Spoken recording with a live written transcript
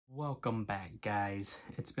Welcome back, guys.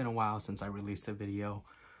 It's been a while since I released a video.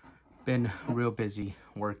 Been real busy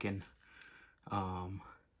working,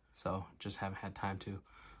 so just haven't had time to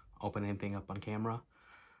open anything up on camera.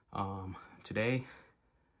 Today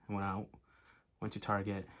when I went to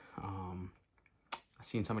Target, I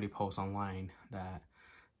seen somebody post online that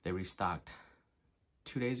they restocked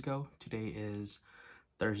 2 days ago. Today is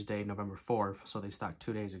Thursday, November 4th, so they stocked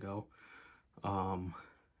 2 days ago.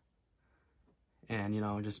 And, you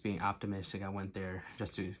know, just being optimistic, I went there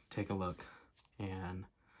just to take a look. And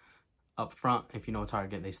up front, if you know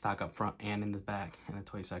Target, they stock up front and in the back in the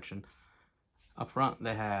toy section. Up front,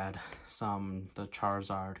 they had the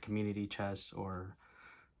Charizard community chests or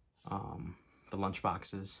the lunch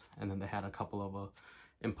boxes. And then they had a couple of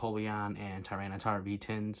Empoleon and Tyranitar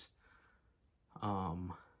V-Tins. I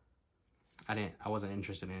wasn't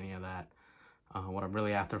interested in any of that. What I'm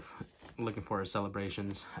really looking for is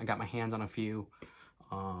celebrations. I got my hands on a few,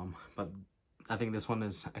 but I think this one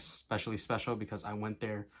is especially special because I went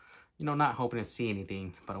there, you know, not hoping to see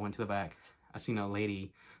anything, but I went to the back. I seen a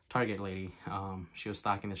lady, Target lady, she was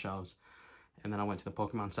stocking the shelves, and then I went to the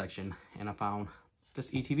Pokemon section and I found this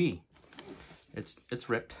ETB. It's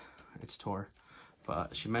ripped, it's tore,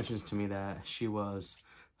 but she mentions to me that she was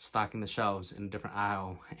stocking the shelves in a different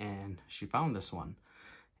aisle and she found this one.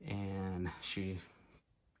 And she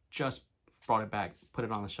just brought it back, put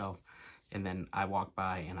it on the shelf, and then I walked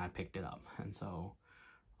by and I picked it up. And so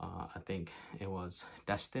I think it was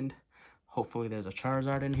destined. Hopefully there's a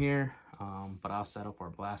Charizard in here, but I'll settle for a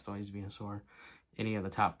Blastoise, Venusaur, any of the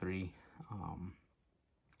top three.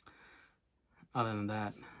 Other than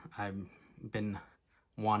that, I've been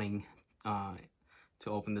wanting to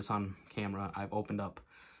open this on camera. I've opened up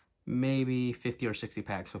maybe 50 or 60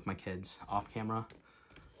 packs with my kids off camera.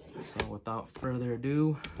 So without further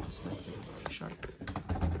ado, this knife is very sharp.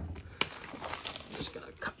 I'm just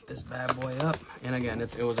gonna cut this bad boy up. And again,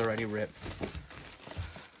 it was already ripped.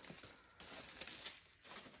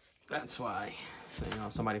 That's why, so, you know,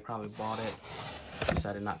 somebody probably bought it,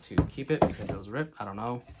 decided not to keep it because it was ripped. I don't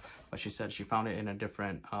know, but she said she found it in a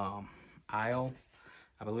different aisle.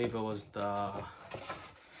 I believe it was either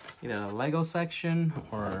the Lego section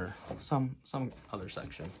or some other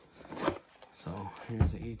section. So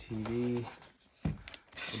here's the ETB.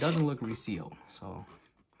 It doesn't look resealed, so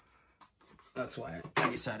that's why I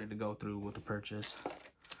decided to go through with the purchase.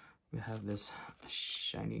 We have this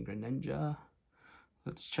shiny Greninja.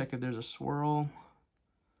 Let's check if there's a swirl.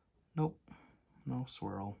 Nope, no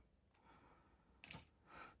swirl.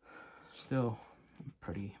 Still a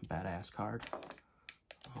pretty badass card.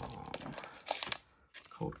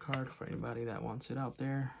 Code card for anybody that wants it out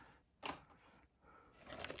there.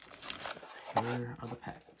 Here are the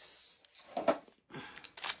packs.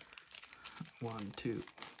 1, 2,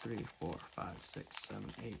 3, 4, 5, 6,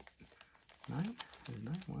 7, 8, 9. There's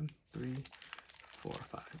 9. 1, 3, 4,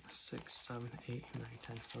 5, 6, 7, 8, 9,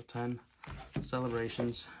 10. So 10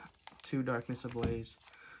 celebrations, 2 Darkness Ablaze,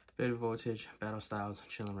 Bit of Voltage, Battle Styles,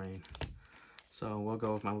 Chill and Rain. So we'll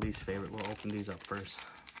go with my least favorite. We'll open these up first.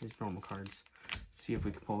 These normal cards. See if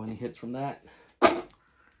we can pull any hits from that.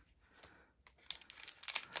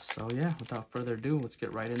 So yeah, without further ado, let's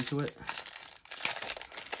get right into it.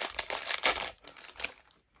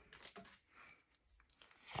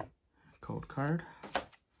 Code card.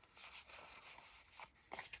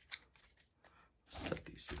 Set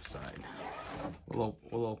these to the side. We'll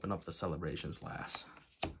open up the celebrations last.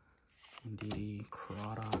 Indeed,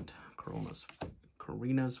 Crawdont,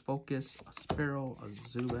 Karina's Focus, a Sparrow, a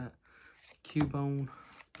Zubat, Cubone,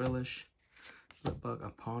 Frillish, Flipbug, a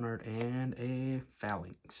Ponard, and a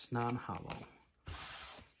Phalanx, non-hollow.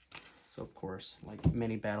 So of course, like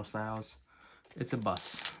many battle styles, it's a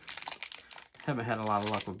bust. Haven't had a lot of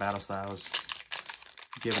luck with battle styles,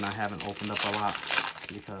 given I haven't opened up a lot,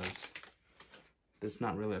 because there's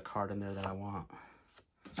not really a card in there that I want.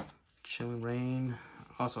 Chill and Rain.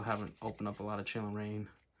 Also haven't opened up a lot of Chill and Rain.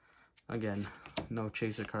 Again, no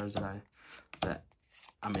chaser cards that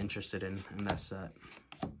I'm interested in that set.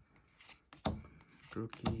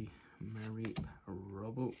 Grookey, Mareep,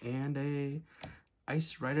 Robo, and a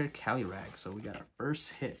Ice Rider Calyrex. So we got our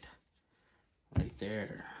first hit right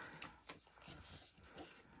there.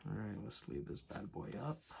 Alright, let's leave this bad boy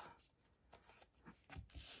up.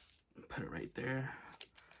 Put it right there.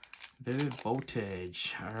 Vivid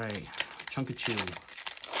Voltage. Alright, Chunkachu.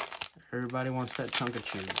 Everybody wants that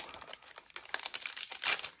Chunkachu.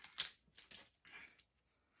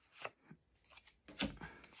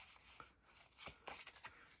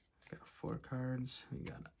 Got 4 cards. We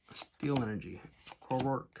got Steel Energy,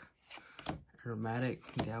 Corwork, Aromatic,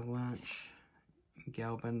 Galvantula,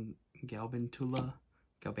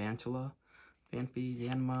 Galvantula, Fanfi,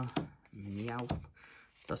 Yanma, Meowth,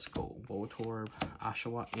 Duskull, Voltorb,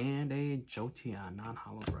 Oshawa, and a Jolteon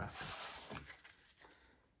non-holographic.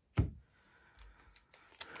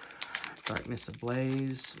 Darkness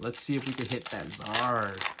Ablaze. Let's see if we can hit that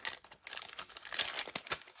Zard.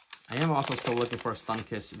 I am also still looking for a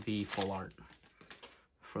Stunkiss V full art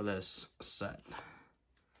for this set.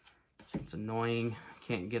 It's annoying.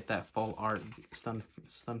 Can't get that full art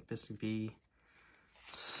Stunfisk V.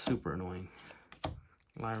 Super annoying.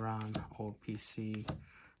 Lyron, Old PC,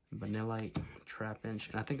 Vanillite, Trapinch,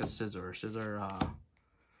 and I think a Scizor.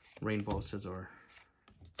 Rainbow Scizor.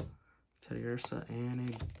 Teddiursa, and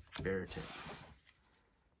a Beartic.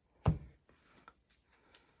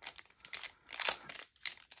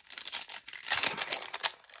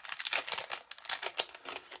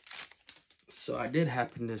 So I did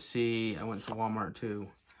happen to see, I went to Walmart too,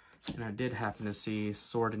 and I did happen to see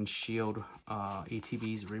Sword and Shield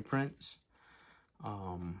ETB's reprints.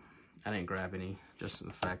 I didn't grab any, just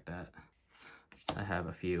the fact that I have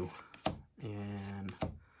a few, and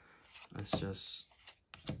it's just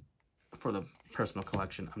for the personal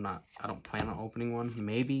collection. I don't plan on opening one.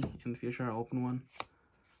 Maybe in the future I'll open one.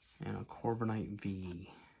 And a Corviknight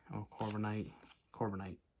V, or Corviknight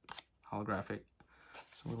holographic.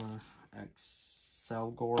 Silver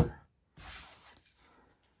Excelgor.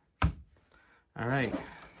 All right,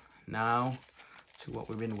 now to what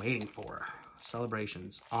we've been waiting for.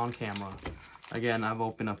 Celebrations on camera. Again, I've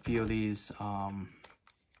opened a few of these. I've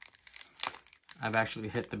actually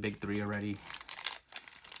hit the big three already.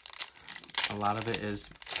 A lot of it is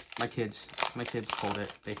my kids. My kids pulled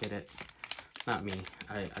it. They hit it. Not me.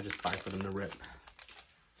 I just buy for them to rip.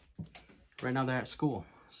 Right now they're at school,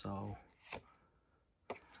 so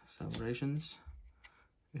celebrations.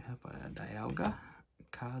 We have a Dialga,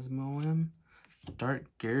 Cosmoem, Dark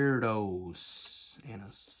Gyarados, and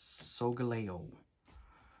a Solgaleo.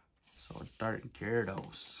 So Dark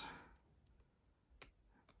Gyarados.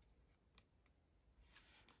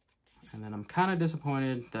 And then I'm kind of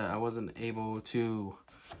disappointed that I wasn't able to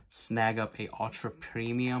snag up a Ultra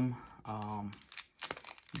Premium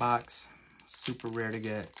box. Super rare to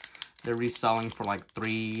get. They're reselling for like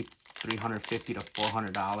 $350 to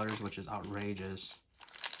 $400, which is outrageous.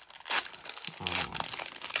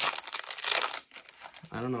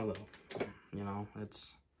 I don't know though. You know, I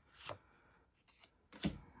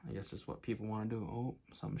guess it's what people want to do. Oh,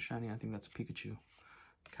 something shiny. I think that's a Pikachu.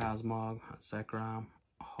 Cosmog, Zekrom,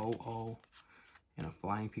 Ho-Oh, and a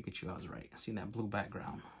flying Pikachu. I was right. I seen that blue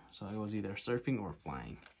background. So it was either surfing or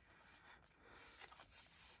flying.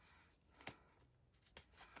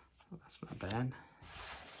 Oh, that's not bad.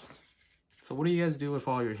 So what do you guys do with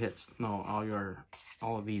all your hits? No,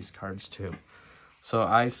 all of these cards too. So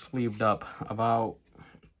I sleeved up about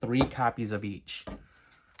 3 copies of each.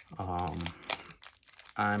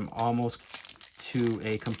 I'm almost to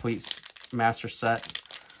a complete master set.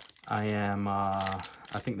 I am,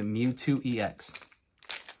 I think the Mewtwo EX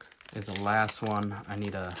is the last one I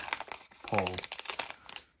need to pull.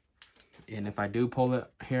 And if I do pull it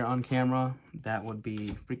here on camera, that would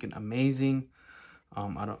be freaking amazing.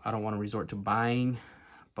 I don't want to resort to buying,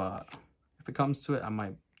 but if it comes to it, I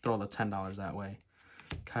might throw the $10 that way.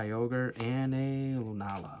 Kyogre and a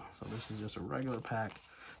Lunala. So this is just a regular pack.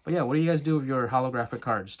 But yeah, what do you guys do with your holographic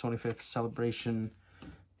cards? 25th celebration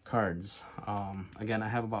cards. Again, I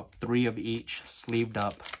have about 3 of each sleeved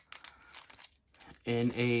up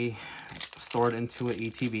in a stored into an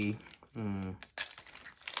ETB.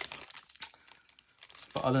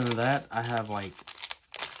 But other than that, I have like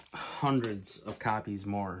hundreds of copies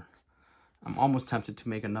more. I'm almost tempted to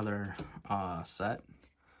make another set,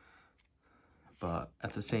 but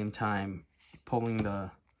at the same time, pulling the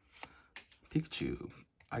Pikachu,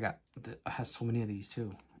 I have so many of these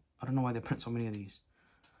too. I don't know why they print so many of these,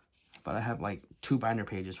 but I have like 2 binder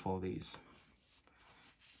pages full of these.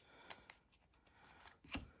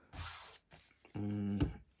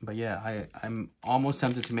 But yeah, I'm almost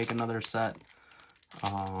tempted to make another set,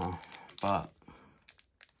 but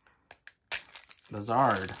the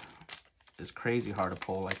Zard is crazy hard to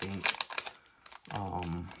pull, I think.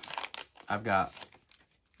 I've got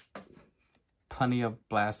plenty of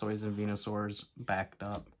Blastoids and Venusaurs backed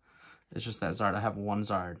up. It's just that Zard. I have 1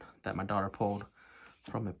 Zard that my daughter pulled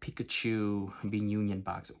from a Pikachu V-Union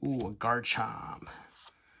box. Ooh, a Garchomp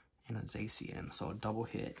and a Zacian. So a double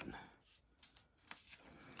hit.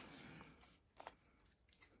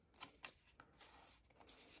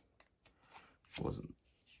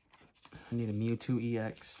 I need a Mewtwo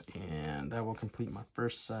EX, and that will complete my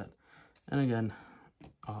first set. And again,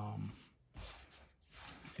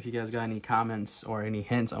 if you guys got any comments or any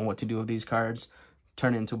hints on what to do with these cards,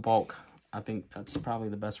 turn it into bulk. I think that's probably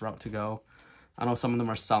the best route to go. I know some of them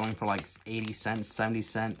are selling for like 80 cents, 70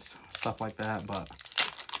 cents, stuff like that, but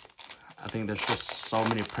I think there's just so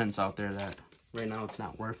many prints out there that right now it's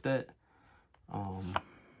not worth it.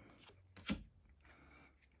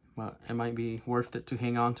 But it might be worth it to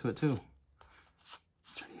hang on to it too.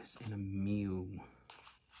 It's in a Mew.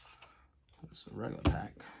 It's a regular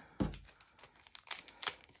pack.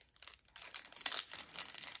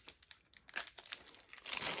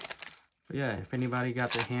 But yeah, if anybody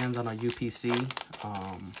got their hands on a UPC,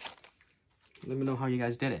 let me know how you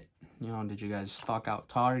guys did it. You know, did you guys stock out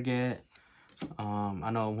Target?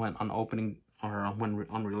 I know when on opening or when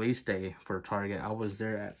on release day for Target, I was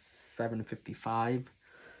there at 7:55.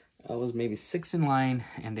 I was maybe 6 in line,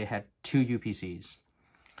 and they had 2 UPCs.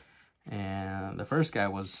 And the first guy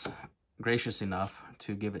was gracious enough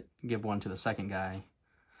to give one to the second guy.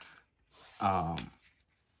 But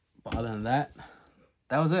other than that,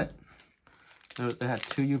 that was it. They had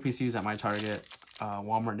 2 UPCs at my Target.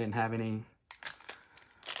 Walmart didn't have any.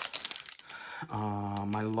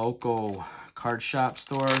 My local card shop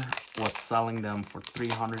store was selling them for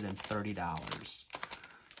 $330.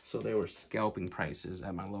 So they were scalping prices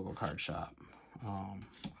at my local card shop,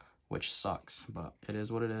 which sucks, but it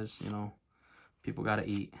is what it is, you know. People gotta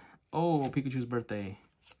eat. Oh, Pikachu's birthday.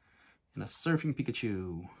 And a surfing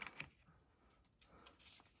Pikachu.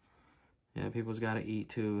 Yeah, people's gotta eat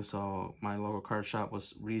too, so my local card shop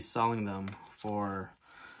was reselling them for,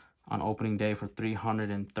 on opening day, for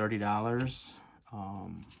 $330.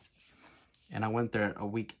 And I went there a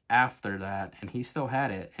week after that, and he still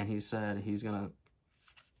had it, and he said he's gonna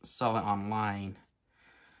sell it online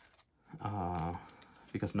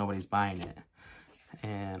because nobody's buying it.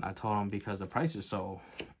 And I told him because the price is so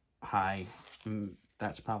high,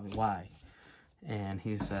 that's probably why. And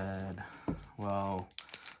he said, well,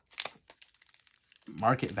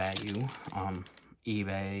 market value on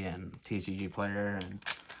eBay and TCG Player and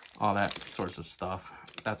all that sorts of stuff,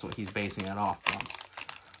 that's what he's basing it off from.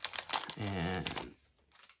 And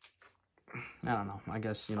I don't know, I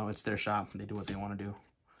guess, you know, it's their shop, they do what they want to do.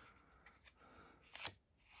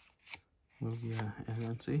 Lugia, and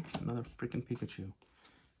then see, another freaking Pikachu.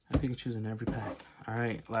 And Pikachu's in every pack.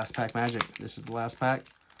 Alright, last pack magic. This is the last pack.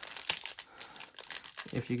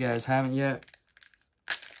 If you guys haven't yet,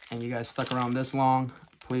 and you guys stuck around this long,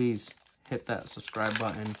 please hit that subscribe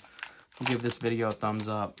button. Give this video a thumbs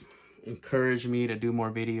up. Encourage me to do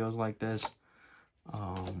more videos like this.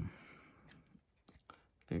 I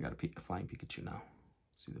think I got a flying Pikachu now.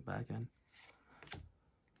 See the back end.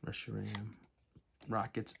 Reshiram.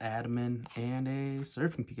 Rockets admin, and a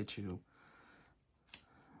surfing Pikachu.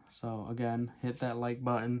 So again, hit that like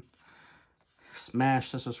button,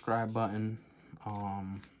 smash the subscribe button.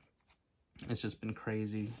 It's just been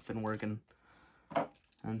crazy, been working,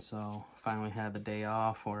 and so finally had the day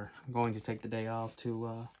off, or going to take the day off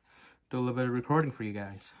to do a little bit of recording for you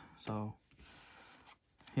guys. So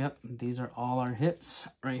yep, these are all our hits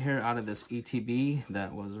right here out of this ETB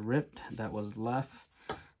that was ripped, that was left,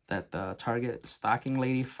 that the Target stocking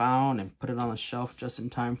lady found and put it on the shelf just in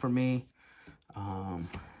time for me.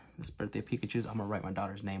 This birthday Pikachu's, I'm gonna write my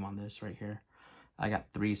daughter's name on this right here. I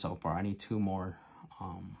got 3 so far. I need 2 more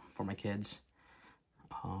for my kids.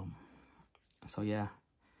 So yeah,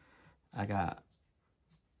 I'm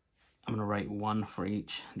gonna write 1 for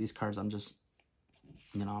each. These cards, I'm just,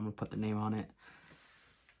 you know, I'm gonna put the name on it.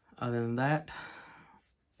 Other than that,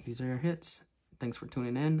 these are your hits. Thanks for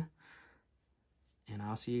tuning in, and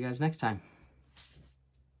I'll see you guys next time.